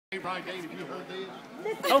Right, Dave, have you heard this?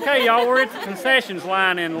 Okay, y'all, we're at the concessions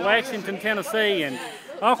line in Lexington, Tennessee, and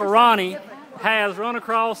Uncle Ronnie has run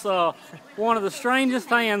across one of the strangest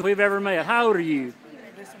fans we've ever met. How old are you?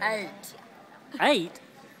 8. 8?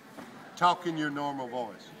 Talk in your normal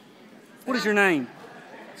voice. What is your name?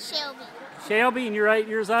 Shelby. Shelby, and you're 8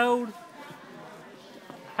 years old?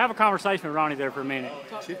 Have a conversation with Ronnie there for a minute.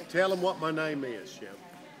 Tell him what my name is, Shelby.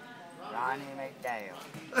 Ronnie McDowell.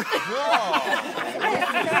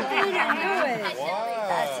 Wow.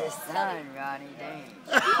 That's his son, Ronnie Dean.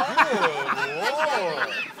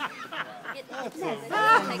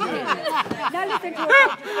 Now listen to her.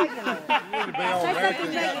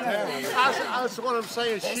 That's what I'm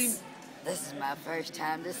saying. This is my first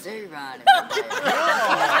time to see Ronnie.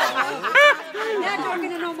 Now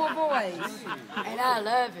talking in normal voice. And I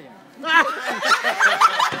love him.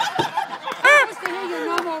 Wants to hear your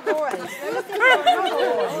normal voice. Listen to your normal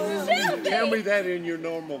voice. Tell me that in your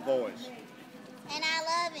normal voice. And I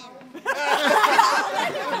love him.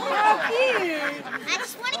 How cute. I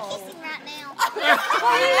just want to kiss him right now.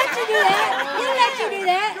 Well, he'll let you do that. He'll let you do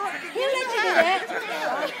that. He'll let you do that.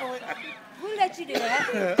 We'll let you do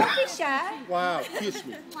that. Don't be shy. Wow, kiss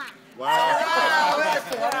me. Wow. That's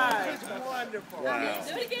Wonderful. Wow.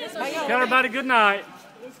 Tell everybody good night.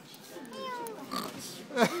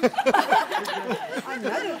 another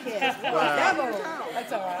kiss. Double.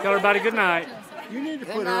 That's all right. Tell everybody good night. You need to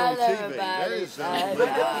Good put her night, on TV. That everybody.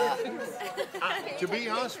 is, to be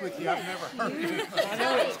honest with you, I've never heard of it. I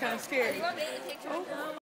know it's kind of scary.